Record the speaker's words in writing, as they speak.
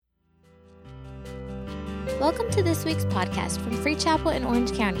Welcome to this week's podcast from Free Chapel in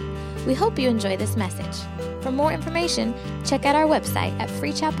Orange County. We hope you enjoy this message. For more information, check out our website at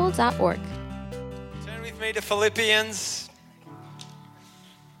freechapel.org. Turn with me to Philippians.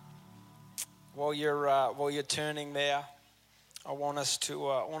 While you're turning there, I want us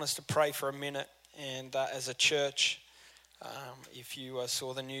to pray for a minute. And as a church, if you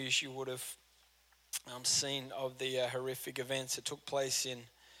saw the news, you would have seen of the horrific events that took place in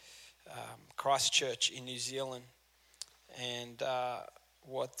Christchurch in New Zealand, and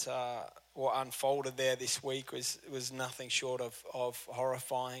what unfolded there this week was nothing short of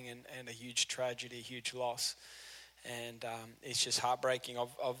horrifying and a huge tragedy, a huge loss, and it's just heartbreaking.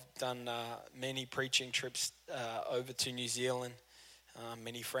 I've done many preaching trips over to New Zealand,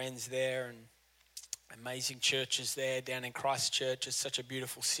 many friends there, and amazing churches there down in Christchurch. It's such a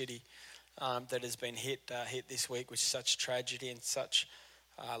beautiful city that has been hit this week with such tragedy and such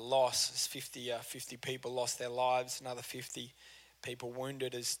loss. 50 people lost their lives, another 50 people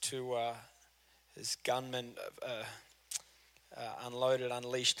wounded as gunmen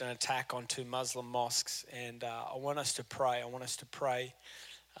unleashed an attack on two Muslim mosques. And I want us to pray. I want us to pray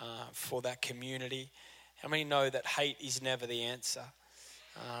for that community. How many know that hate is never the answer?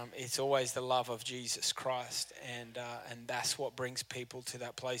 It's always the love of Jesus Christ, and that's what brings people to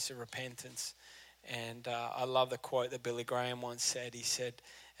that place of repentance. And I love the quote that Billy Graham once said. He said,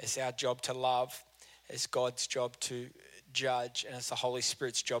 "It's our job to love, it's God's job to judge, and it's the Holy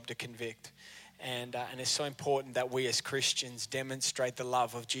Spirit's job to convict." And it's so important that we as Christians demonstrate the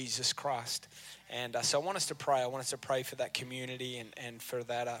love of Jesus Christ. And so I want us to pray. I want us to pray for that community and for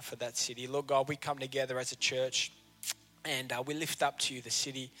that city. Lord God, we come together as a church, and we lift up to you the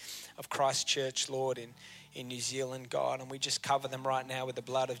city of Christchurch, Lord, in New Zealand, God, and we just cover them right now with the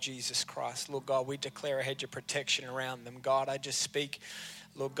blood of Jesus Christ. Lord God, we declare a hedge of protection around them. God, I just speak,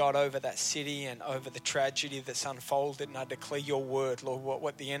 Lord God, over that city and over the tragedy that's unfolded, and I declare your word, Lord,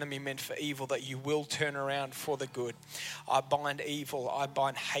 what the enemy meant for evil, that you will turn around for the good. I bind evil, I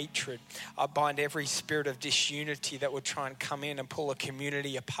bind hatred, I bind every spirit of disunity that would try and come in and pull a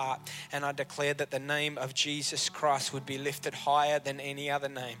community apart, and I declare that the name of Jesus Christ would be lifted higher than any other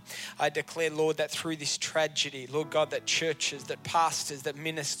name. I declare, Lord, that through this tragedy, Lord God, that churches, that pastors, that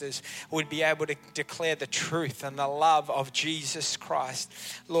ministers would be able to declare the truth and the love of Jesus Christ.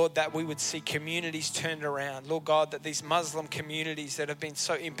 Lord, that we would see communities turned around. Lord God, that these Muslim communities that have been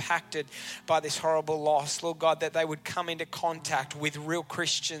so impacted by this horrible loss, Lord God, that they would come into contact with real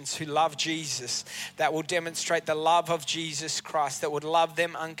Christians who love Jesus, that will demonstrate the love of Jesus Christ, that would love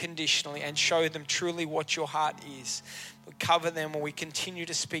them unconditionally and show them truly what your heart is. We cover them, and we continue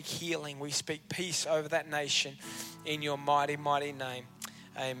to speak healing. We speak peace over that nation in your mighty, mighty name.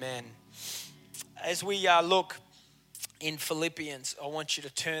 Amen. As we look in Philippians, I want you to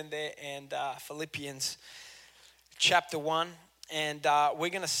turn there, and Philippians chapter 1, and we're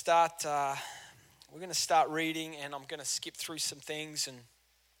going to start reading, and I'm going to skip through some things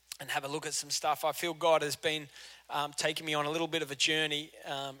and have a look at some stuff. I feel God has been taking me on a little bit of a journey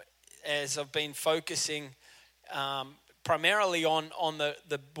as I've been focusing primarily on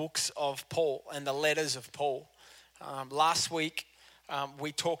the books of Paul and the letters of Paul. Last week,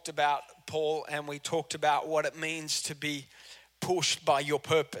 we talked about Paul, and we talked about what it means to be pushed by your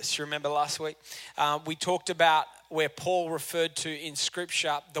purpose. You remember last week? We talked about where Paul referred to in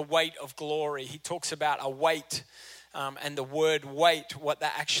Scripture the weight of glory. He talks about a weight, and the word weight, what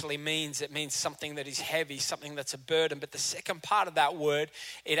that actually means. It means something that is heavy, something that's a burden. But the second part of that word,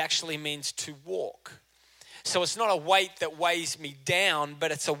 it actually means to walk. So it's not a weight that weighs me down,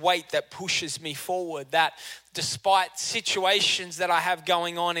 but it's a weight that pushes me forward. That despite situations that I have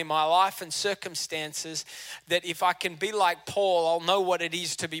going on in my life and circumstances, that if I can be like Paul, I'll know what it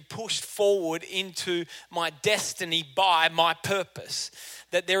is to be pushed forward into my destiny by my purpose.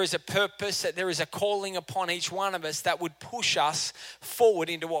 That there is a purpose, that there is a calling upon each one of us that would push us forward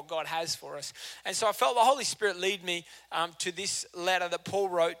into what God has for us. And so I felt the Holy Spirit lead me to this letter that Paul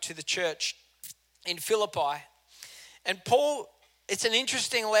wrote to the church in Philippi. And Paul, it's an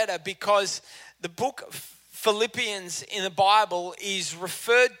interesting letter because the book of Philippians in the Bible is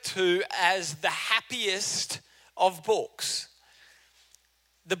referred to as the happiest of books.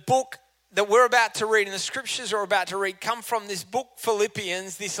 The book that we're about to read and the scriptures we're about to read come from this book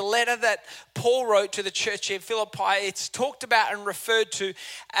Philippians, this letter that Paul wrote to the church in Philippi. It's talked about and referred to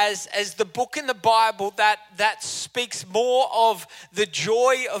as the book in the Bible that speaks more of the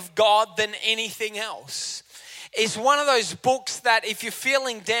joy of God than anything else. It's one of those books that if you're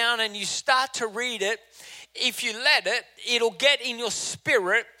feeling down and you start to read it, if you let it, it'll get in your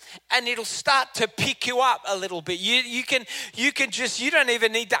spirit and it'll start to pick you up a little bit. You don't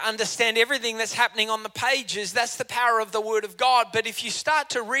even need to understand everything that's happening on the pages. That's the power of the Word of God. But if you start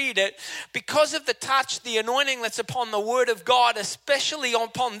to read it, because of the touch, the anointing that's upon the Word of God, especially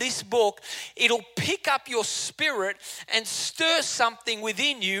upon this book, it'll pick up your spirit and stir something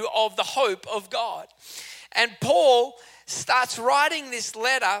within you of the hope of God. And Paul starts writing this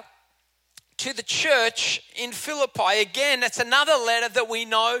letter to the church in Philippi. Again, that's another letter that we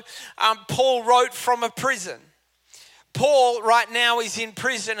know Paul wrote from a prison. Paul right now is in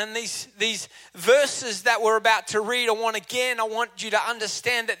prison, and these verses that we're about to read, I want you to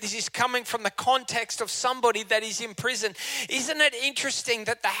understand that this is coming from the context of somebody that is in prison. Isn't it interesting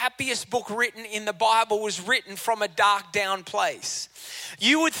that the happiest book written in the Bible was written from a dark down place?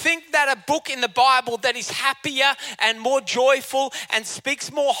 You would think that a book in the Bible that is happier and more joyful and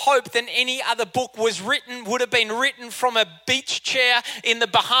speaks more hope than any other book would have been written from a beach chair in the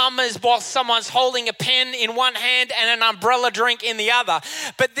Bahamas while someone's holding a pen in one hand and an umbrella drink in the other.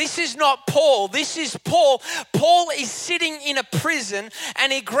 But this is not Paul. This is Paul. Paul is sitting in a prison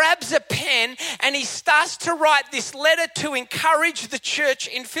and he grabs a pen and he starts to write this letter to encourage the church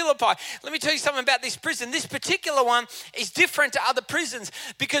in Philippi. Let me tell you something about this prison. This particular one is different to other prisons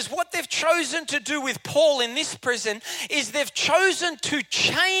because what they've chosen to do with Paul in this prison is they've chosen to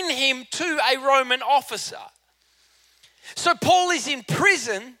chain him to a Roman officer. So Paul is in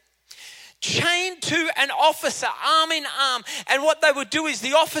prison, chained to an officer, arm in arm. And what they would do is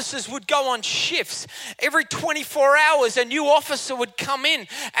the officers would go on shifts. Every 24 hours, a new officer would come in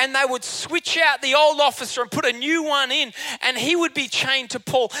and they would switch out the old officer and put a new one in, and he would be chained to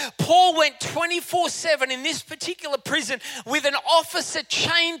Paul. Paul went 24/7 in this particular prison with an officer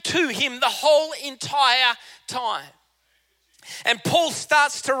chained to him the whole entire time. And Paul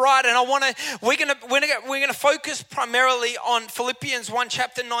starts to write, and we're going to focus primarily on Philippians 1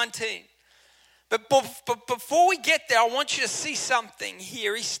 chapter 19. But before we get there, I want you to see something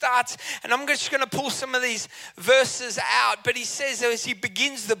here. He starts, and I'm just going to pull some of these verses out, but he says, as he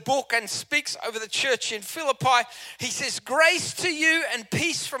begins the book and speaks over the church in Philippi, he says, grace to you and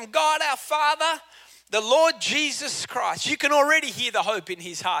peace from God our Father, the Lord Jesus Christ. You can already hear the hope in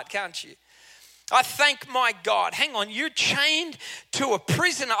his heart, can't you? I thank my God. Hang on, you're chained to a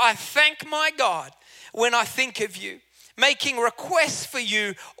prison. I thank my God when I think of you, making requests for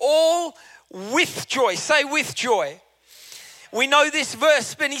you all with joy. Say with joy. We know this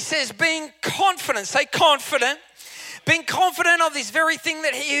verse, but he says, being confident. Say confident. Being confident of this very thing,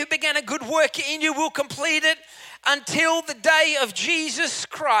 that he who began a good work in you will complete it until the day of Jesus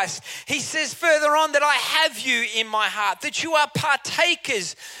Christ. He says further on that I have you in my heart, that you are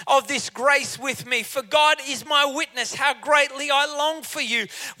partakers of this grace with me. For God is my witness how greatly I long for you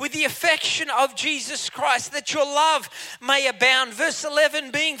with the affection of Jesus Christ, that your love may abound. Verse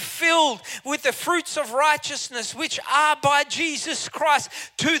 11, being filled with the fruits of righteousness which are by Jesus Christ,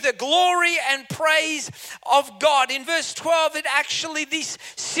 to the glory and praise of God. In verse 12, it actually, this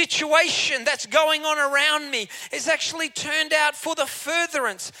situation that's going on around me is actually turned out for the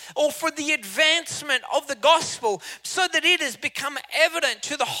furtherance or for the advancement of the gospel, so that it has become evident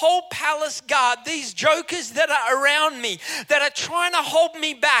to the whole palace guard, these jokers that are around me, that are trying to hold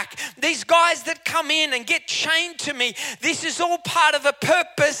me back, these guys that come in and get chained to me. This is all part of a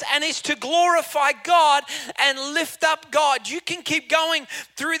purpose, and is to glorify God and lift up God. You can keep going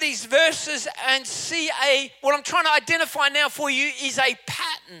through these verses and see what I'm trying to identify now for you is a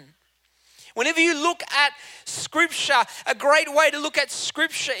pattern. Whenever you look at Scripture, a great way to look at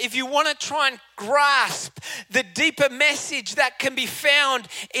Scripture, if you want to try and grasp the deeper message that can be found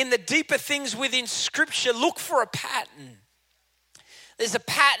in the deeper things within Scripture, look for a pattern. There's a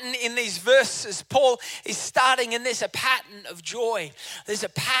pattern in these verses. Paul is starting, and there's a pattern of joy. There's a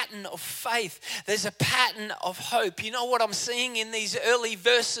pattern of faith. There's a pattern of hope. You know what I'm seeing in these early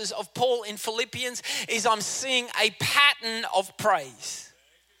verses of Paul in Philippians is I'm seeing a pattern of praise.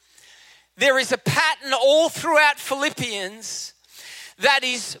 There is a pattern all throughout Philippians that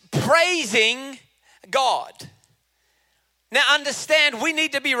is praising God. Now understand, we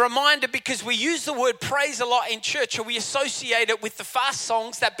need to be reminded, because we use the word praise a lot in church, or we associate it with the fast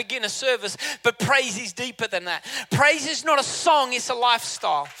songs that begin a service, but praise is deeper than that. Praise is not a song, it's a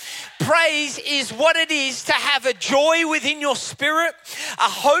lifestyle. Praise is what it is to have a joy within your spirit, a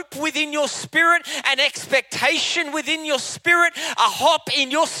hope within your spirit, an expectation within your spirit, a hop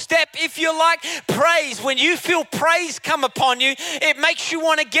in your step, if you like. Praise, when you feel praise come upon you, it makes you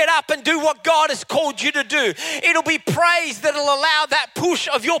want to get up and do what God has called you to do. It'll be praise that'll allow that push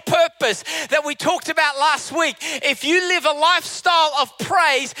of your purpose that we talked about last week. If you live a lifestyle of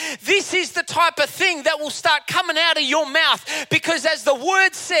praise, this is the type of thing that will start coming out of your mouth, because as the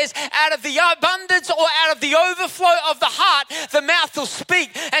word says, out of the abundance or out of the overflow of the heart, the mouth will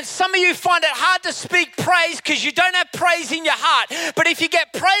speak. And some of you find it hard to speak praise because you don't have praise in your heart. But if you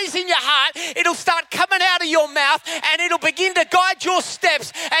get praise in your heart, it'll start coming out of your mouth and it'll begin to guide your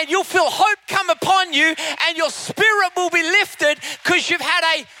steps, and you'll feel hope come upon you, and your spirit will be lifted because you've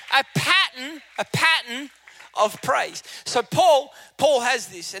had a pattern of praise. So Paul has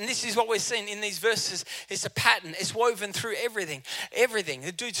this, and this is what we're seeing in these verses. It's a pattern. It's woven through everything.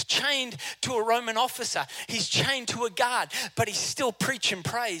 The dude's chained to a Roman officer. He's chained to a guard, but he's still preaching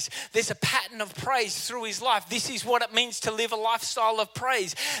praise. There's a pattern of praise through his life. This is what it means to live a lifestyle of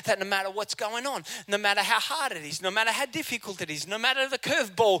praise, that no matter what's going on, no matter how hard it is, no matter how difficult it is, no matter the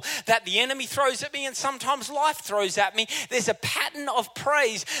curveball that the enemy throws at me and sometimes life throws at me, there's a pattern of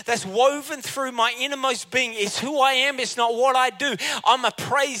praise that's woven through my innermost being. It's who I am. It's not what I do. I'm a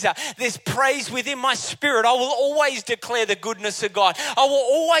praiser. There's praise within my spirit. I will always declare the goodness of God. I will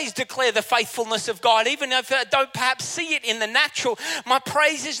always declare the faithfulness of God, even if I don't perhaps see it in the natural. My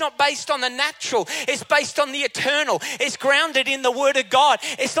praise is not based on the natural. It's based on the eternal. It's grounded in the word of God.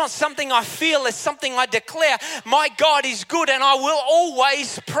 It's not something I feel. It's something I declare. My God is good, and I will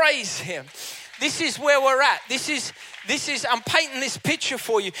always praise him. This is where we're at. This is, I'm painting this picture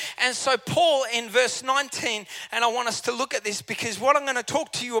for you. And so Paul in verse 19, and I want us to look at this because what I'm going to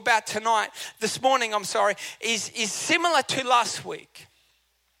talk to you about this morning, is similar to last week.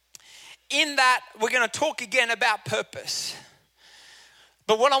 In that we're going to talk again about purpose.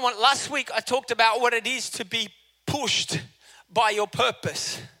 But last week I talked about what it is to be pushed by your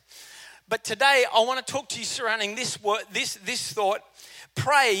purpose. But today I want to talk to you surrounding this word, this thought,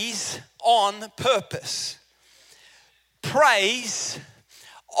 praise on purpose. Praise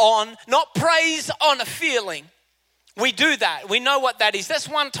on, not praise on a feeling. We do that. We know what that is. That's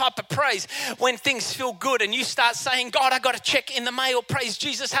one type of praise, when things feel good and you start saying, God, I got a check in the mail. Praise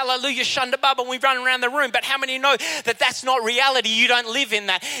Jesus. Hallelujah. Shunda Baba. And we run around the room. But how many know that that's not reality? You don't live in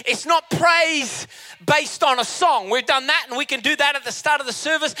that. It's not praise based on a song. We've done that, and we can do that at the start of the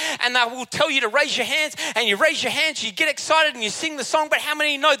service, and they will tell you to raise your hands, and you raise your hands, you get excited and you sing the song. But how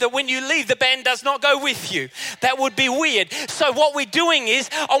many know that when you leave, the band does not go with you? That would be weird. So what we're doing is,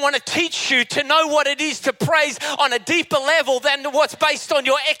 I want to teach you to know what it is to praise on a deeper level than what's based on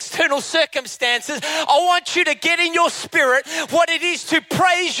your external circumstances. I want you to get in your spirit what it is to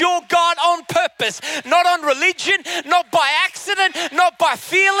praise your God on purpose, not on religion, not by accident, not by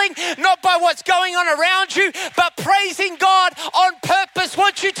feeling, not by what's going on around you, but praising God on purpose.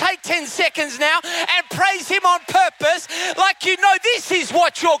 Won't you take 10 seconds now and praise him on purpose, like you know this is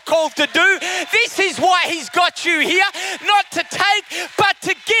what you're called to do. This is why he's got you here, not to take, but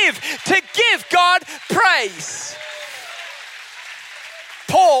to give God praise.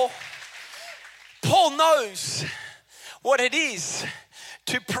 Paul knows what it is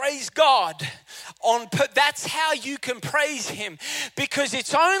to praise God on purpose. That's how you can praise him, because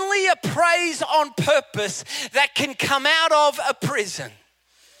it's only a praise on purpose that can come out of a prison.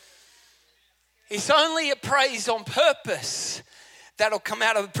 It's only a praise on purpose that'll come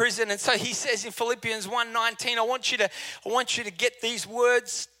out of a prison. And so he says in Philippians 1:19, I want you to get these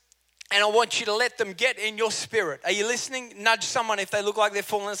words, and I want you to let them get in your spirit. Are you listening? Nudge someone if they look like they're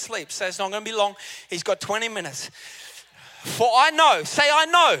falling asleep. So it's not going to be long. He's got 20 minutes. For I know. Say, I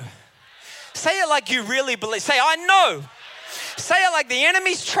know. Say it like you really believe. Say, I know. Say it like the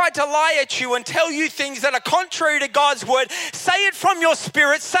enemy's tried to lie at you and tell you things that are contrary to God's word. Say it from your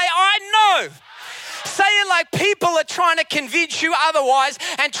spirit. Say, I know. Say it like people are trying to convince you otherwise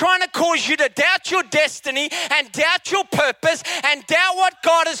and trying to cause you to doubt your destiny and doubt your purpose and doubt what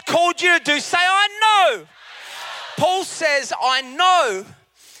God has called you to do. Say, I know. Paul says, I know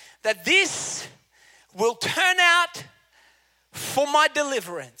that this will turn out for my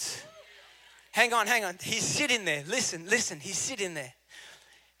deliverance. Hang on. He's sitting there. Listen. He's sitting there.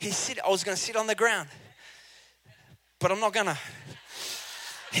 I was going to sit on the ground, but I'm not going to.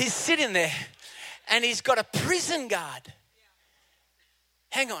 He's sitting there. And he's got a prison guard.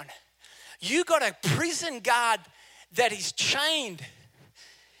 Hang on. You got a prison guard that is chained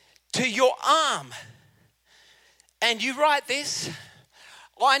to your arm. And you write this,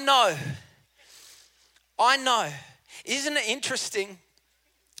 I know. Isn't it interesting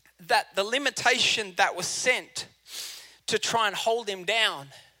that the limitation that was sent to try and hold him down,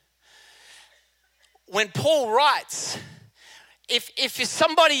 when Paul writes, if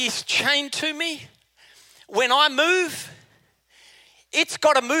somebody is chained to me, when I move, it's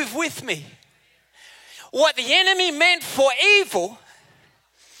got to move with me. what the enemy meant for evil,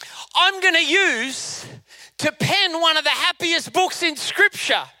 I'm going to use to pen one of the happiest books in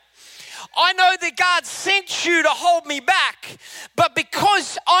Scripture. I know that God sent you to hold me back, but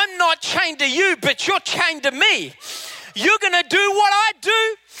because I'm not chained to you, but you're chained to me, you're going to do what I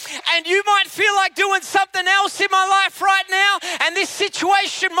do, and you might feel like doing something else in my life right now, and this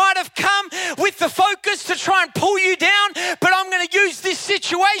situation might have come with the focus to try and pull you down, but I'm going to use this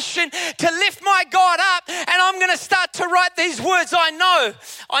situation to lift my God up, and I'm going to start to write these words. I know,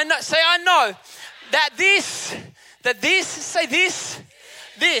 that this,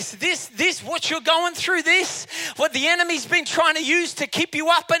 what you're going through, what the enemy's been trying to use to keep you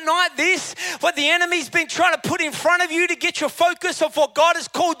up at night, what the enemy's been trying to put in front of you to get your focus of what God has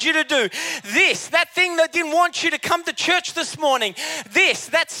called you to do, that thing that didn't want you to come to church this morning,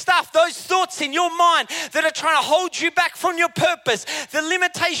 that stuff, those thoughts in your mind that are trying to hold you back from your purpose, the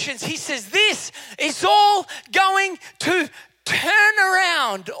limitations. He says this is all going to turn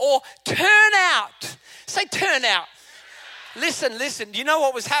around or turn out. Say turn out. Listen. Do you know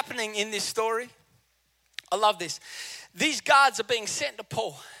what was happening in this story? I love this. These guards are being sent to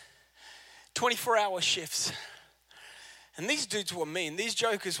Paul. 24-hour shifts. And these dudes were mean. These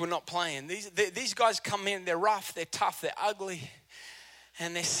jokers were not playing. These guys come in, they're rough, they're tough, they're ugly.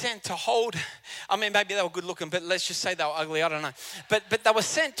 And they're sent to hold. I mean, maybe they were good looking, but let's just say they were ugly. I don't know. But they were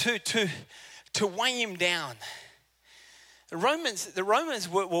sent to weigh him down. The Romans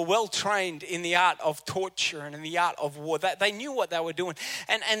were well trained in the art of torture and in the art of war. They knew what they were doing.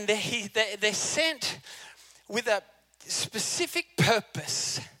 And they're sent with a specific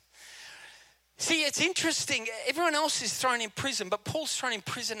purpose. See, it's interesting. Everyone else is thrown in prison, but Paul's thrown in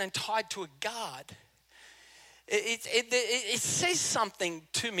prison and tied to a guard. It says something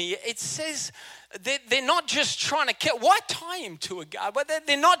to me. It says they're not just trying to kill. Why tie him to a guard? But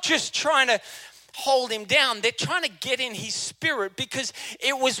they're not just trying to hold him down. They're trying to get in his spirit because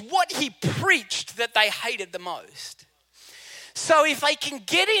it was what he preached that they hated the most. So if they can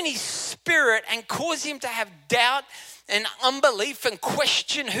get in his spirit and cause him to have doubt and unbelief and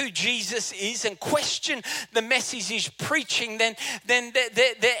question who Jesus is and question the message he's preaching, then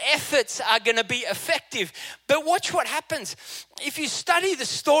their efforts are going to be effective. But watch what happens. If you study the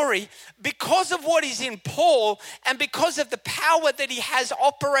story, because of what is in Paul and because of the power that he has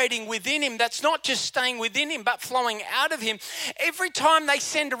operating within him, that's not just staying within him but flowing out of him, every time they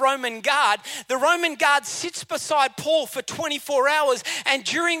send a Roman guard, the Roman guard sits beside Paul for 24 hours, and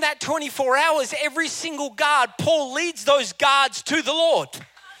during that 24 hours, every single guard, Paul leads those guards to the Lord.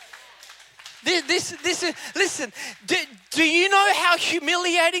 Listen, do you know how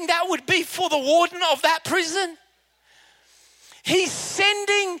humiliating that would be for the warden of that prison? He's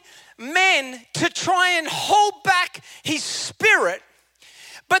sending men to try and hold back his spirit,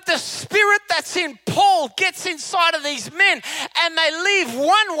 but the spirit that's in Paul gets inside of these men and they leave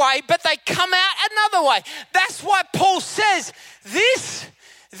one way, but they come out another way. That's why Paul says, this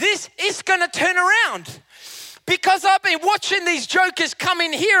is going to turn around. Because I've been watching these jokers come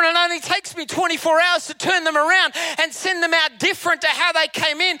in here and it only takes me 24 hours to turn them around and send them out different to how they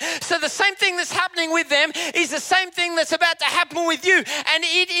came in. So the same thing that's happening with them is the same thing that's about to happen with you. And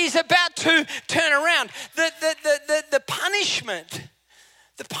it is about to turn around. The punishment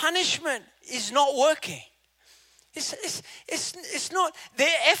is not working. It's not.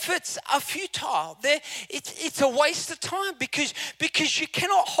 Their efforts are futile. It's a waste of time because you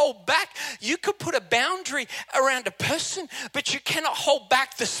cannot hold back. You could put a boundary around a person, but you cannot hold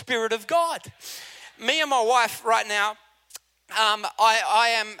back the Spirit of God. Me and my wife right now,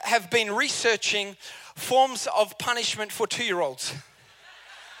 have been researching forms of punishment for 2-year-olds.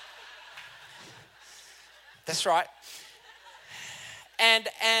 That's right. And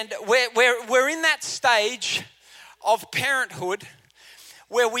we're in that stage of parenthood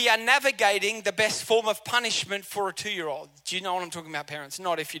where we are navigating the best form of punishment for a 2-year-old. Do you know what I'm talking about, parents?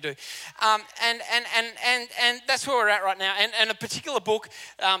 Not if you do. And that's where we're at right now. And a particular book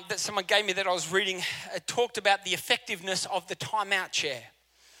that someone gave me that I was reading talked about the effectiveness of the timeout chair.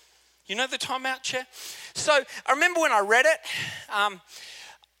 You know the timeout chair? So I remember when I read it,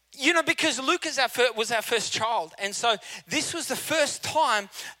 because Lucas was our first child. And so this was the first time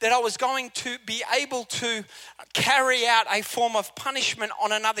that I was going to be able to carry out a form of punishment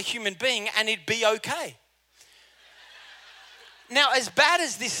on another human being and it'd be okay. Now, as bad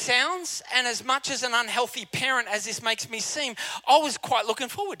as this sounds and as much as an unhealthy parent as this makes me seem, I was quite looking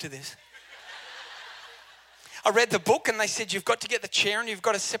forward to this. I read the book and they said you've got to get the chair and you've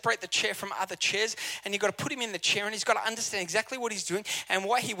got to separate the chair from other chairs and you've got to put him in the chair and he's got to understand exactly what he's doing and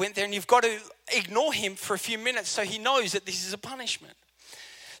why he went there, and you've got to ignore him for a few minutes so he knows that this is a punishment.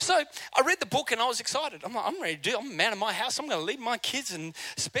 So I read the book and I was excited. I'm like, I'm ready to do it. I'm a man of my house. I'm going to leave my kids and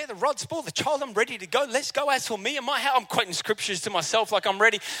spare the rod, spoil the child. I'm ready to go. Let's go. As for me and my house, I'm quoting scriptures to myself like I'm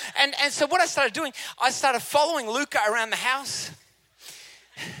ready. And so what I started doing, I started following Luca around the house.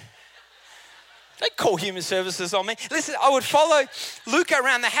 Don't call human services on me. Listen, I would follow Luca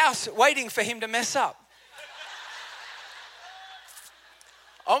around the house waiting for him to mess up.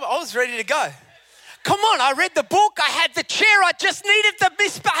 I was ready to go. Come on, I read the book. I had the chair. I just needed the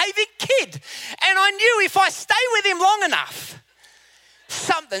misbehaving kid. And I knew if I stay with him long enough,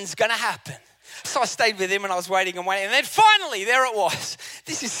 something's going to happen. So I stayed with him and I was waiting and waiting. And then finally, there it was.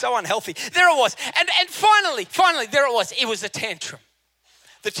 This is so unhealthy. There it was. And finally, there it was. It was a tantrum.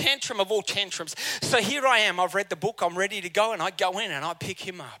 The tantrum of all tantrums. So here I am. I've read the book. I'm ready to go. And I go in and I pick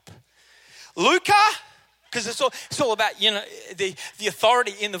him up. Luca, because it's all about, the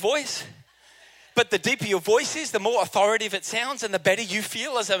authority in the voice. But the deeper your voice is, the more authoritative it sounds and the better you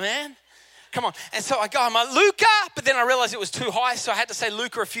feel as a man. Come on. And so I go, I'm like, Luca. But then I realized it was too high. So I had to say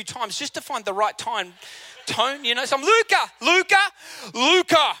Luca a few times just to find the right tone. So I'm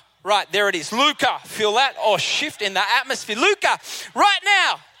Luca. Right, there it is. Luca. Feel that? Oh, shift in the atmosphere. Luca, right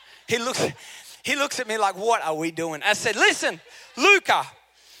now. He looks at me like, what are we doing? I said, listen, Luca,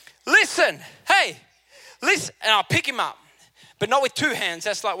 listen. Hey, listen. And I'll pick him up. But not with two hands.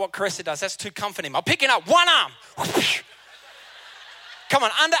 That's like what Caressa does. That's too comforting. I'll pick him up. One arm. Come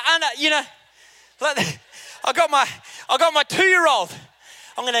on, under. Like I got my 2-year-old.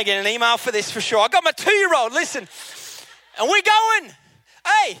 I'm going to get an email for this for sure. I got my 2-year-old. Listen. And we're going.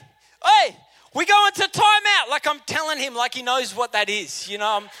 Hey, we're going to timeout. Like I'm telling him like he knows what that is.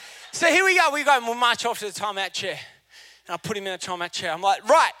 So here we go. And we'll march off to the timeout chair. And I put him in a timeout chair. I'm like,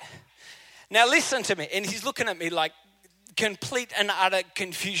 right. Now listen to me. And he's looking at me like complete and utter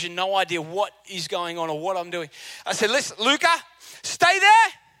confusion. No idea what is going on or what I'm doing. I said, listen, Luca, stay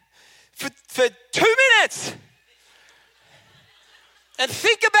there for 2 minutes. And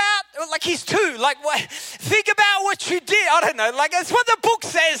think about, like he's 2, like think about what you did. I don't know, like that's what the book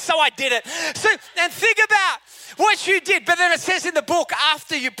says, so I did it. So, and think about what you did. But then it says in the book,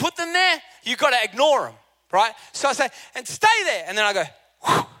 after you put them there, you got to ignore them, right? So I say, and stay there. And then I go,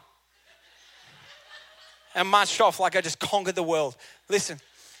 whew, and marched off like I just conquered the world. Listen,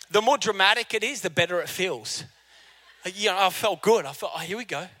 the more dramatic it is, the better it feels. I felt good. I felt, here we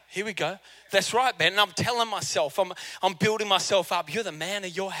go. That's right, Ben. And I'm telling myself, I'm building myself up. You're the man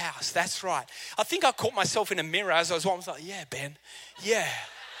of your house. That's right. I think I caught myself in a mirror as I was walking. I was like, yeah, Ben.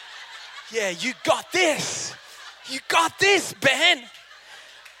 Yeah, you got this. You got this, Ben.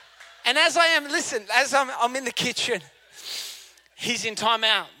 And as I'm in the kitchen, he's in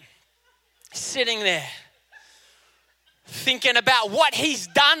timeout, sitting there, thinking about what he's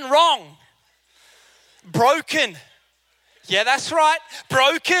done wrong. Broken. Yeah, that's right.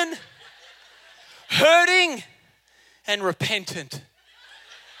 Broken, hurting, and repentant.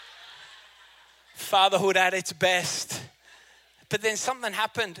 Fatherhood at its best. But then something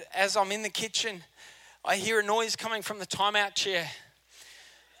happened as I'm in the kitchen. I hear a noise coming from the timeout chair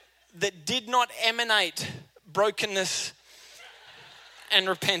that did not emanate brokenness and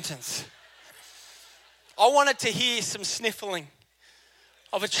repentance. I wanted to hear some sniffling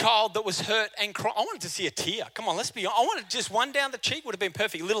of a child that was hurt and crying. I wanted to see a tear. Come on, let's be honest. I wanted just one down the cheek would have been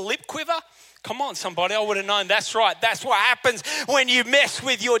perfect. A little lip quiver. Come on, somebody. I would have known. That's right. That's what happens when you mess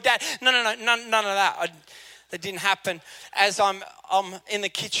with your dad. No, none of that. That didn't happen. As I'm in the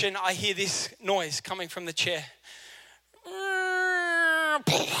kitchen, I hear this noise coming from the chair.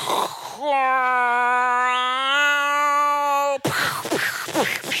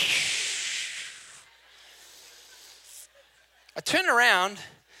 I turn around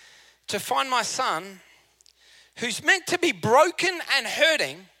to find my son, who's meant to be broken and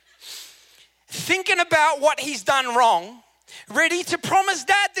hurting, thinking about what he's done wrong, ready to promise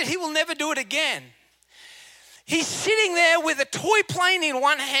Dad that he will never do it again. He's sitting there with a toy plane in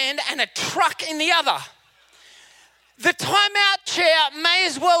one hand and a truck in the other. The timeout chair may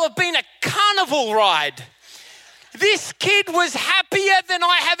as well have been a carnival ride. This kid was happier than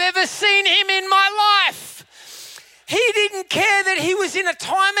I have ever seen him in my life. He didn't care that he was in a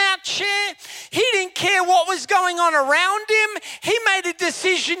timeout chair. He didn't care what was going on around him. He made a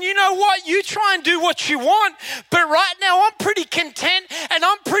decision, you know what, you try and do what you want, but right now I'm pretty content and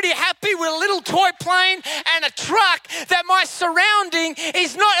I'm pretty happy with a little toy plane and a truck that my surrounding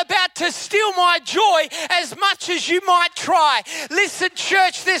is not about to steal my joy as much as you might try. Listen,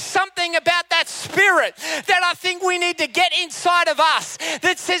 church, there's something about that spirit that I think we need to get inside of us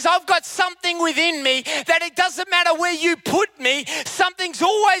that says, I've got something within me that it doesn't matter where you put me, something's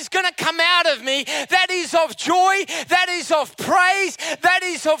always going to come out of me that is of joy, that is of praise, that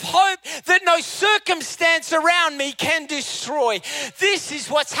is of hope, that no circumstance around me can destroy. This is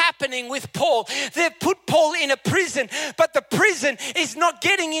what's happening with Paul. They've put Paul in a prison, but the prison is not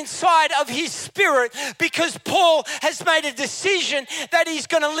getting inside of his spirit because Paul has made a decision that he's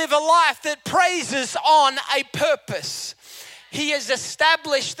going to live a life that praises on a purpose. He has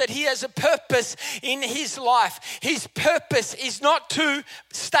established that he has a purpose in his life. His purpose is not to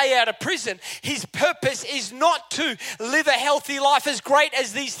stay out of prison. His purpose is not to live a healthy life, as great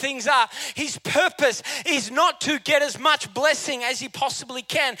as these things are. His purpose is not to get as much blessing as he possibly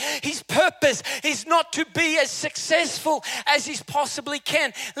can. His purpose is not to be as successful as he possibly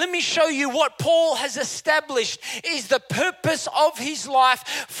can. Let me show you what Paul has established is the purpose of his life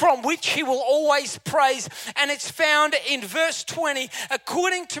from which he will always praise. And it's found in verse 20,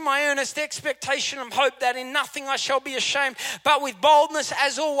 according to my earnest expectation and hope that in nothing I shall be ashamed, but with boldness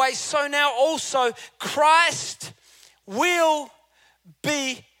as always, so now also Christ will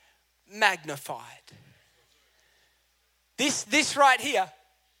be magnified. This right here,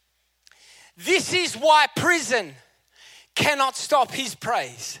 this is why prison cannot stop his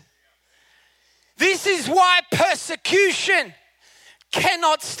praise. This is why persecution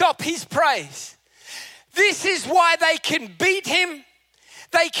cannot stop his praise. This is why they can beat him,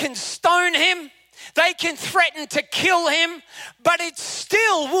 they can stone him, they can threaten to kill him, but it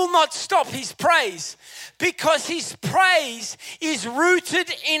still will not stop his praise because his praise is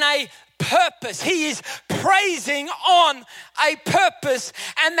rooted in a purpose. He is praising on a purpose,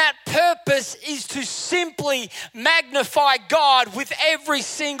 and that purpose is to simply magnify God with every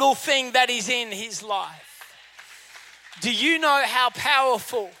single thing that is in his life. Do you know how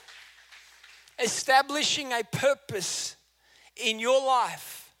powerful establishing a purpose in your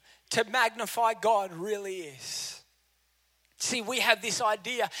life to magnify God really is? See, we have this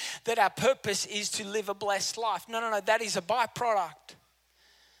idea that our purpose is to live a blessed life. No, that is a byproduct.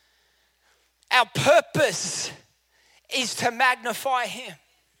 Our purpose is to magnify him.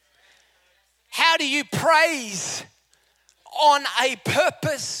 How do you praise on a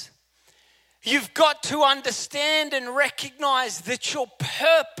purpose? You've got to understand and recognize that your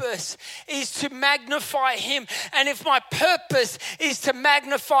purpose is to magnify him. And if my purpose is to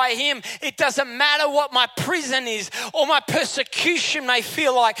magnify him, it doesn't matter what my prison is or my persecution may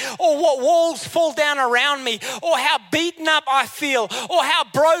feel like or what walls fall down around me or how beaten up I feel or how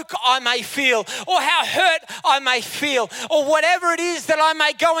broke I may feel or how hurt I may feel or whatever it is that I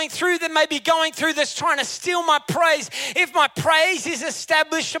may be going through that's trying to steal my praise. If my praise is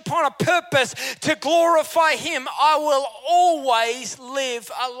established upon a purpose to glorify him, I will always live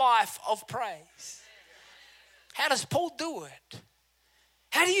a life of praise. How does Paul do it?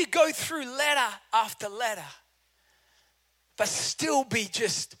 How do you go through letter after letter but still be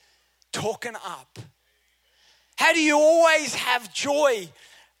just talking up? How do you always have joy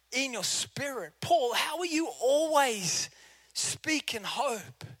in your spirit? Paul, how are you always speaking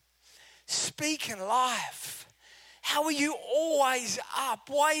hope, speaking life? How are you always up?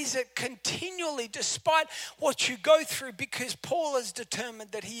 Why is it continually, despite what you go through? Because Paul is determined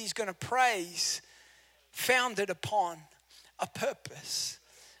that he is going to praise founded upon a purpose.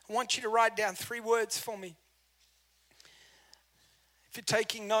 I want you to write down 3 words for me. If you're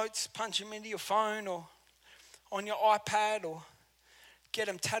taking notes, punch them into your phone or on your iPad or get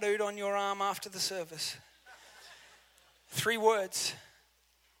them tattooed on your arm after the service. 3 words.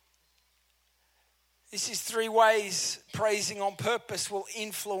 This is 3 ways praising on purpose will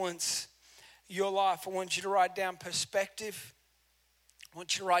influence your life. I want you to write down perspective. I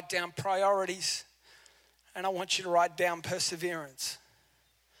want you to write down priorities. And I want you to write down perseverance.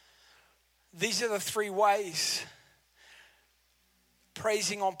 These are the 3 ways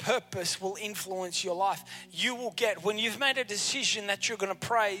praising on purpose will influence your life. You will get, when you've made a decision that you're going to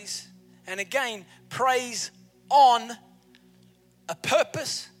praise, and again, praise on a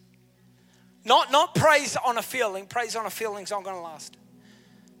purpose. Not praise on a feeling. Praise on a feeling's not going to last.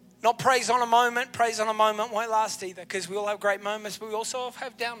 Not praise on a moment. Praise on a moment won't last either because we all have great moments, but we also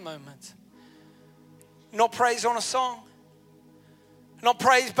have down moments. Not praise on a song. Not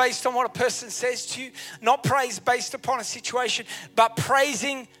praise based on what a person says to you. Not praise based upon a situation, but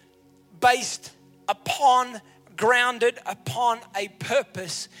praising based upon, grounded upon a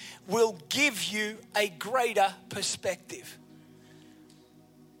purpose will give you a greater perspective.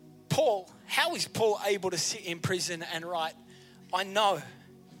 Paul, how is Paul able to sit in prison and write, I know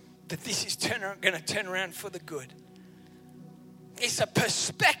that this is going to turn around for the good. It's a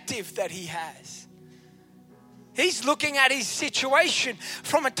perspective that he has. He's looking at his situation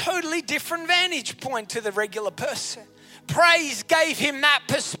from a totally different vantage point to the regular person. Praise gave him that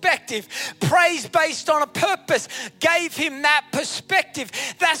perspective. Praise based on a purpose gave him that perspective.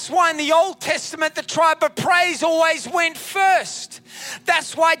 That's why in the Old Testament, the tribe of praise always went first.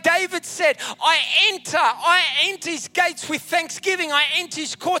 That's why David said, I enter his gates with thanksgiving. I enter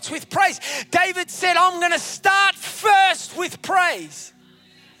his courts with praise. David said, I'm going to start first with praise.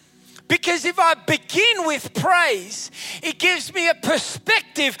 Because if I begin with praise, it gives me a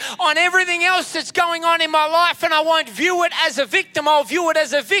perspective on everything else that's going on in my life, and I won't view it as a victim, I'll view it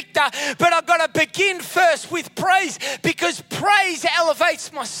as a victor. But I've got to begin first with praise, because praise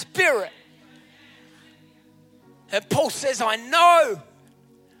elevates my spirit. And Paul says, I know.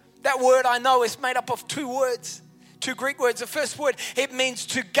 That word I know is made up of two words, two Greek words. The first word, it means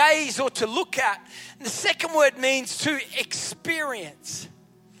to gaze or to look at. And the second word means to experience.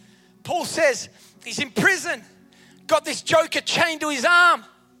 Paul says he's in prison, got this joker chained to his arm,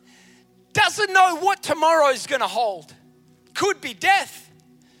 doesn't know what tomorrow's going to hold. Could be death.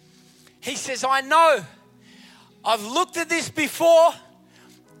 He says, I know. I've looked at this before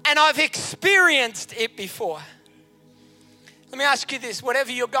and I've experienced it before. Let me ask you this,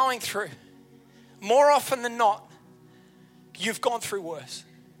 whatever you're going through, more often than not, you've gone through worse.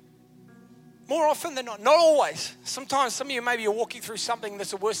 More often than not always. Sometimes some of you maybe you're walking through something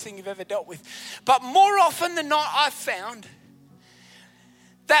that's the worst thing you've ever dealt with. But more often than not, I've found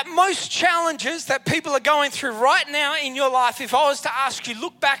that most challenges that people are going through right now in your life, if I was to ask you,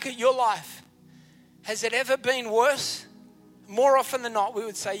 look back at your life, has it ever been worse? More often than not, we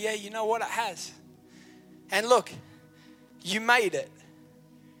would say, yeah, you know what, it has. And look, you made it.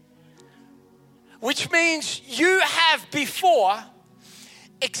 Which means you have before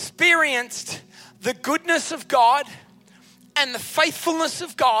experienced the goodness of God and the faithfulness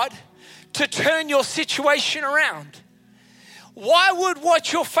of God to turn your situation around. Why would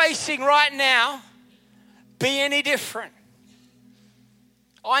what you're facing right now be any different?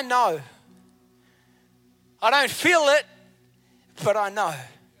 I know. I don't feel it, but I know.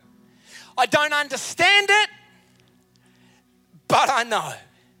 I don't understand it, but I know.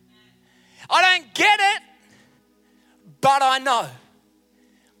 I don't get it, but I know.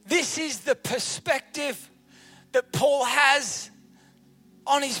 This is the perspective that Paul has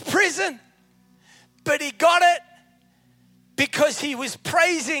on his prison. But he got it because he was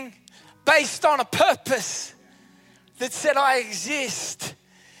praising based on a purpose that said, I exist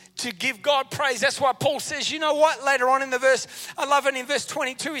to give God praise. That's why Paul says, you know what? Later on in the verse, I love it in verse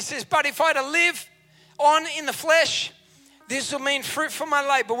 22, he says, but if I to live on in the flesh, this will mean fruit for my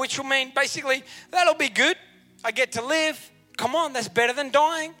labor, which will mean basically that'll be good. I get to live. Come on, that's better than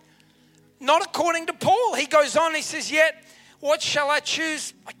dying. Not according to Paul. He goes on, he says, yet what shall I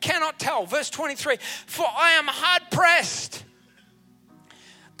choose? I cannot tell. Verse 23, for I am hard pressed.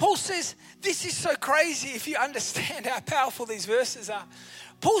 Paul says, this is so crazy if you understand how powerful these verses are.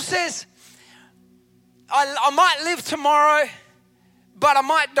 Paul says, I might live tomorrow, but I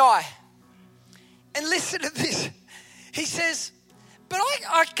might die. And listen to this. He says, but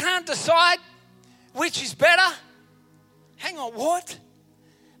I can't decide which is better. Hang on, what?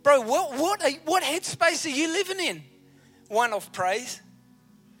 Bro, what headspace are you living in? One of praise,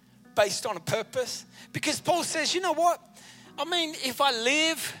 based on a purpose. Because Paul says, you know what? I mean, if I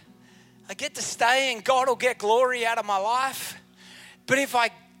live, I get to stay and God will get glory out of my life. But if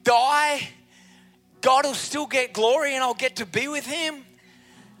I die, God will still get glory and I'll get to be with him.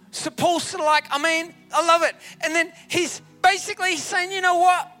 So Paul's sort of like, I mean, I love it. And then he's saying, you know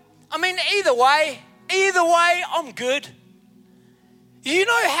what? I mean, either way, I'm good. You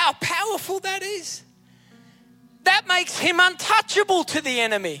know how powerful that is? That makes him untouchable to the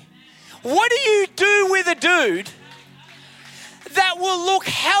enemy. What do you do with a dude that will look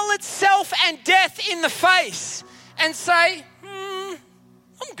hell itself and death in the face and say,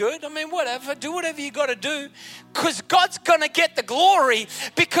 I'm good. I mean, whatever. Do whatever you got to do because God's going to get the glory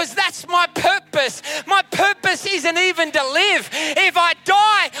because that's my purpose. My purpose isn't even to live. If I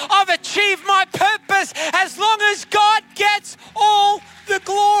die, I've achieved my purpose as long as God gets all the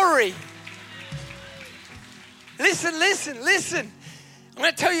glory. Listen. I'm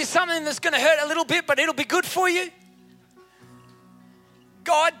going to tell you something that's going to hurt a little bit, but it'll be good for you.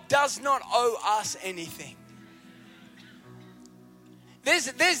 God does not owe us anything. There's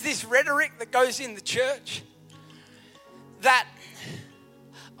this rhetoric that goes in the church that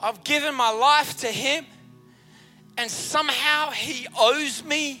I've given my life to him and somehow he owes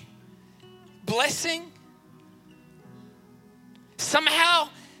me blessing. Somehow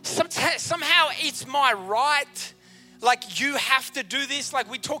Somehow it's my right. Like, you have to do this. Like,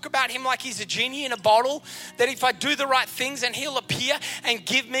 we talk about him like he's a genie in a bottle, that if I do the right things and he'll appear and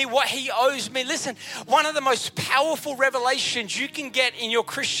give me what he owes me. Listen, one of the most powerful revelations you can get in your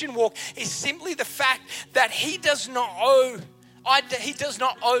Christian walk is simply the fact that he does not owe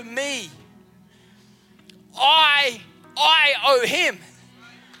me. I owe him.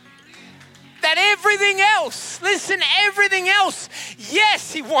 That everything else,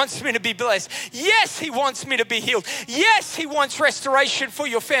 yes, he wants me to be blessed. Yes, he wants me to be healed. Yes, he wants restoration for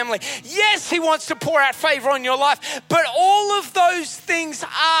your family. Yes, he wants to pour out favor on your life. But all of those things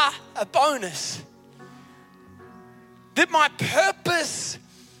are a bonus. That my purpose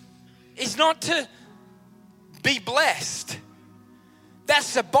is not to be blessed.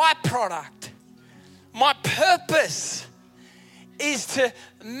 That's a byproduct. My purpose is to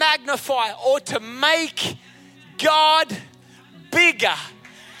magnify or to make God bigger.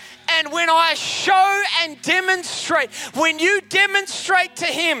 And when I show and demonstrate, when you demonstrate to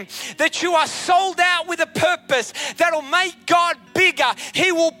him that you are sold out with a purpose that'll make God bigger,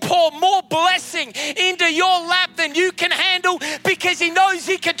 he will pour more blessing into your lap than you can handle, because he knows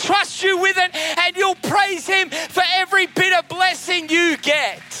he can trust you with it, and you'll praise him for every bit of blessing you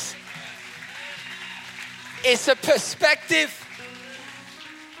get. It's a perspective.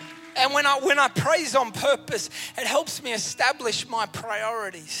 And when I praise on purpose, it helps me establish my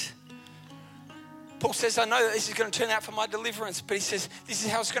priorities. Paul says, I know that this is going to turn out for my deliverance, but he says, this is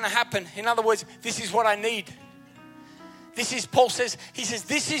how it's going to happen. In other words, this is what I need. Paul says,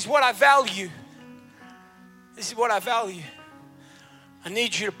 this is what I value. This is what I value. I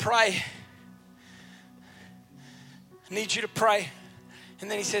need you to pray. I need you to pray.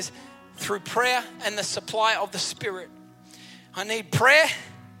 And then he says, through prayer and the supply of the Spirit. I need prayer.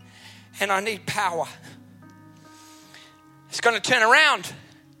 And I need power. It's going to turn around.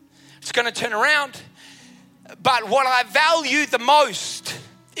 But what I value the most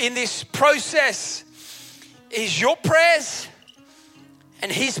in this process is your prayers and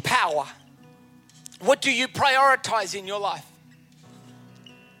his power. What do you prioritize in your life?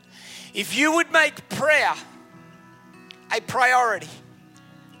 If you would make prayer a priority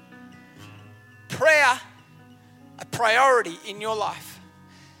in your life,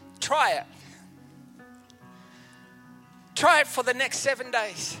 try it. Try it for the next 7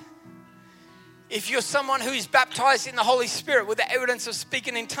 days. If you're someone who is baptized in the Holy Spirit with the evidence of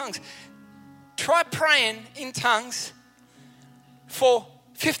speaking in tongues, try praying in tongues for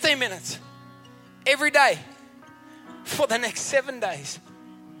 15 minutes every day for the next 7 days.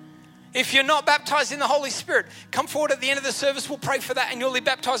 If you're not baptized in the Holy Spirit, come forward at the end of the service. We'll pray for that and you'll be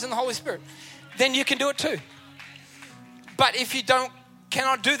baptized in the Holy Spirit. Then you can do it too. But if you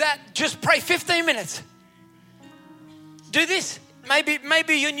cannot do that, just pray 15 minutes. Do this.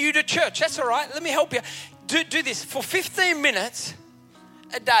 Maybe you're new to church. That's all right. Let me help you. Do this for 15 minutes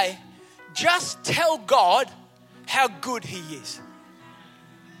a day. Just tell God how good he is.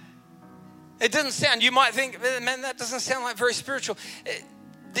 It doesn't sound, you might think, man, that doesn't sound like very spiritual.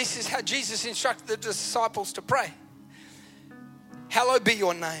 This is how Jesus instructed the disciples to pray. Hallowed be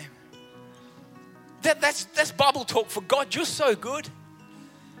your name. That's Bible talk for God. You're so good.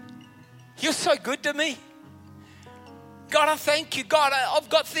 You're so good to me. God, I thank you. God, I've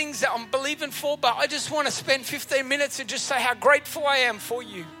got things that I'm believing for, but I just want to spend 15 minutes and just say how grateful I am for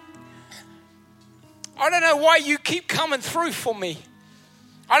you. I don't know why you keep coming through for me.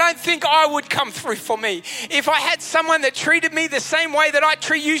 I don't think I would come through for me. If I had someone that treated me the same way that I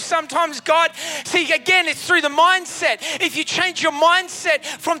treat you sometimes, God, see, again, it's through the mindset. If you change your mindset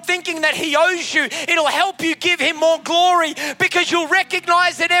from thinking that he owes you, it'll help you give him more glory, because you'll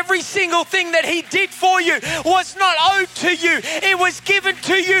recognize that every single thing that he did for you was not owed to you. It was given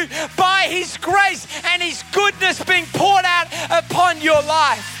to you by his grace and his goodness being poured out upon your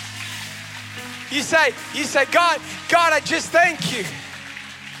life. You say, God, I just thank you.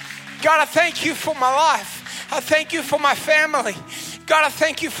 God, I thank you for my life. I thank you for my family. God, I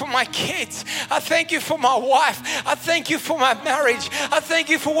thank you for my kids. I thank you for my wife. I thank you for my marriage. I thank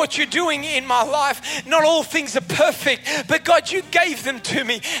you for what you're doing in my life. Not all things are perfect, but God, you gave them to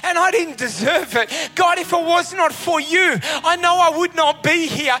me and I didn't deserve it. God, if it was not for you, I know I would not be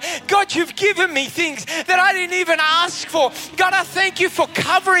here. God, you've given me things that I didn't even ask for. God, I thank you for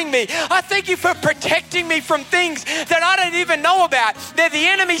covering me. I thank you for protecting me from things that I didn't even know about, that the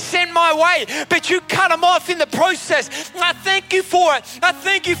enemy sent my way, but you cut them off in the process. I thank you for it. God, I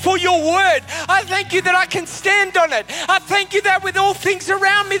thank you for your word. I thank you that I can stand on it. I thank you that with all things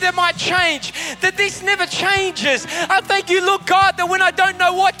around me that might change, that this never changes. I thank you, Lord God, that when I don't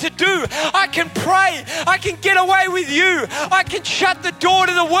know what to do, I can pray. I can get away with you. I can shut the door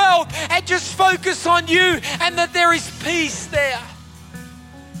to the world and just focus on you, and that there is peace there.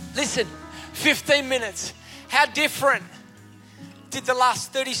 Listen, 15 minutes. How different did the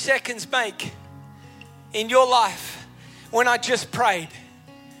last 30 seconds make in your life when I just prayed?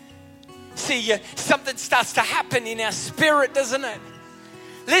 See, something starts to happen in our spirit, doesn't it?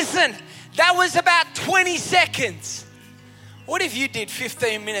 Listen, that was about 20 seconds. What if you did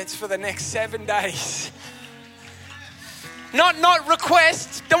 15 minutes for the next 7 days? Not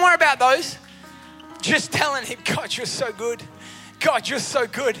requests. Don't worry about those. Just telling him, God, you're so good. God, you're so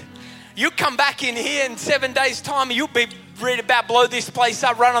good. You come back in here in 7 days' time, you'll be ready about blow this place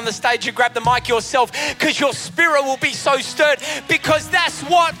up, run on the stage and grab the mic yourself, because your spirit will be so stirred, because that's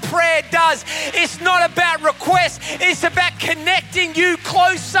what prayer does. It's not about requests. It's about connecting you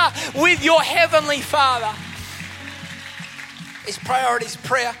closer with your Heavenly Father. His priorities,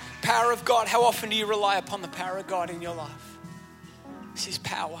 prayer, power of God. How often do you rely upon the power of God in your life? It's His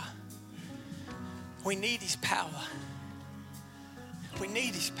power. We need His power. We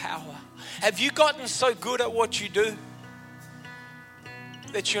need His power. Have you gotten so good at what you do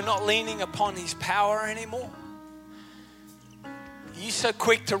that you're not leaning upon His power anymore? Are you so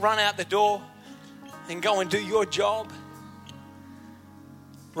quick to run out the door and go and do your job?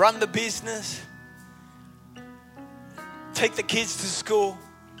 Run the business? Take the kids to school?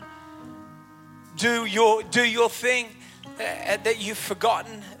 Do your thing, that you've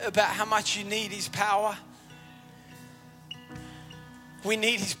forgotten about how much you need His power? We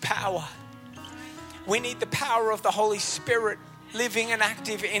need His power. We need the power of the Holy Spirit living and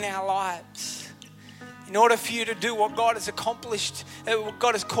active in our lives. In order for you to do what God has accomplished, what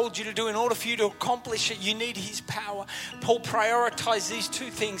God has called you to do, in order for you to accomplish it, you need His power. Paul prioritized these two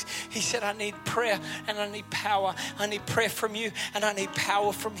things. He said, I need prayer and I need power. I need prayer from you and I need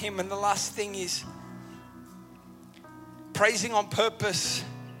power from Him. And the last thing is praising on purpose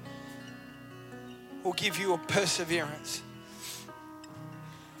will give you a perseverance.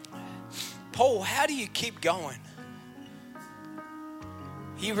 Paul, how do you keep going?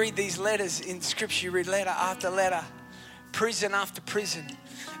 You read these letters in Scripture, you read letter after letter, prison after prison,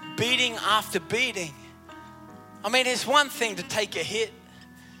 beating after beating. I mean, it's one thing to take a hit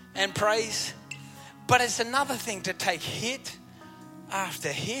and praise, but it's another thing to take hit after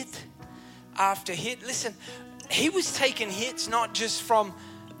hit after hit. Listen, he was taking hits not just from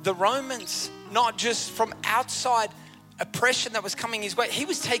the Romans, not just from outside oppression that was coming his way. He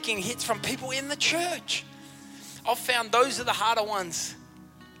was taking hits from people in the church. I've found those are the harder ones,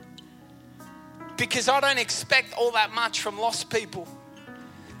 because I don't expect all that much from lost people.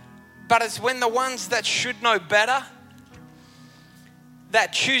 But it's when the ones that should know better,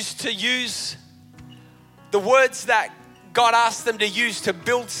 that choose to use the words that God asked them to use to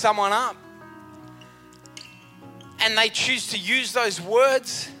build someone up, and they choose to use those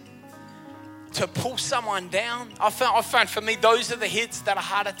words to pull someone down. I found for me, those are the hits that are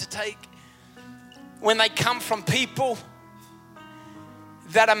harder to take. When they come from people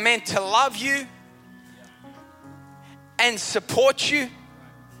that are meant to love you and support you,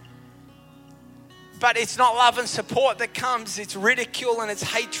 but it's not love and support that comes, it's ridicule and it's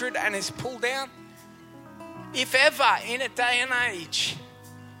hatred and it's pull down. If ever in a day and age,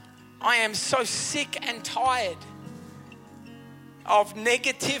 I am so sick and tired of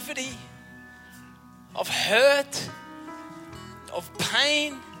negativity, of hurt, of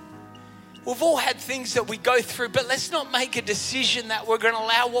pain. We've all had things that we go through, but let's not make a decision that we're going to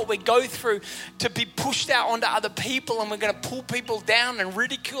allow what we go through to be pushed out onto other people, and we're going to pull people down and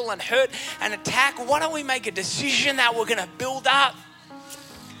ridicule and hurt and attack. Why don't we make a decision that we're going to build up,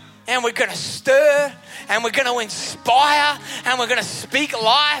 and we're going to stir, and we're going to inspire, and we're going to speak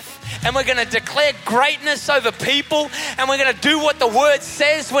life, and we're going to declare greatness over people, and we're going to do what the word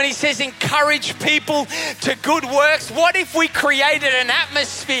says when he says encourage people to good works. What if we created an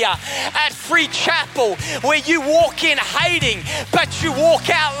atmosphere at Free Chapel where you walk in hating but you walk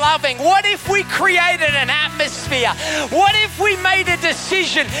out loving? What if we created an atmosphere? What if we made a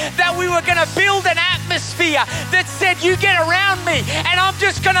decision that we were going to build an atmosphere that said, you get around me and I'm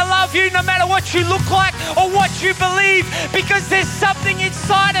just going to love you no matter what you look like or what you believe, because there's something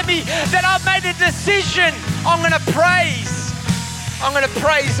inside of me that I've made a decision. I'm going to praise. I'm going to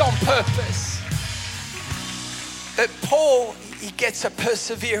praise on purpose. But Paul, he gets a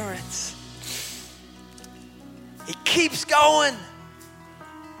perseverance. He keeps going.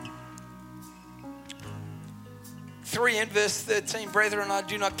 3 and verse 13, brethren, I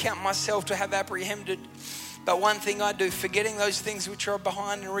do not count myself to have apprehended, but one thing I do, forgetting those things which are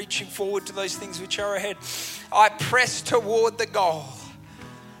behind and reaching forward to those things which are ahead, I press toward the goal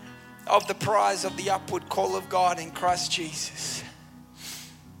of the prize of the upward call of God in Christ Jesus.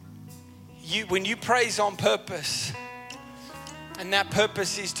 When you praise on purpose, and that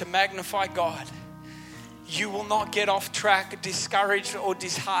purpose is to magnify God, you will not get off track, discouraged or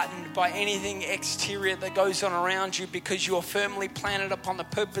disheartened by anything exterior that goes on around you, because you are firmly planted upon the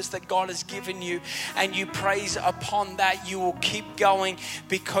purpose that God has given you, and you praise upon that. You will keep going,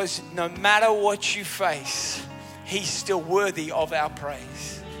 because no matter what you face, He's still worthy of our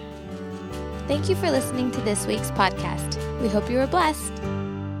praise. Thank you for listening to this week's podcast. We hope you were blessed.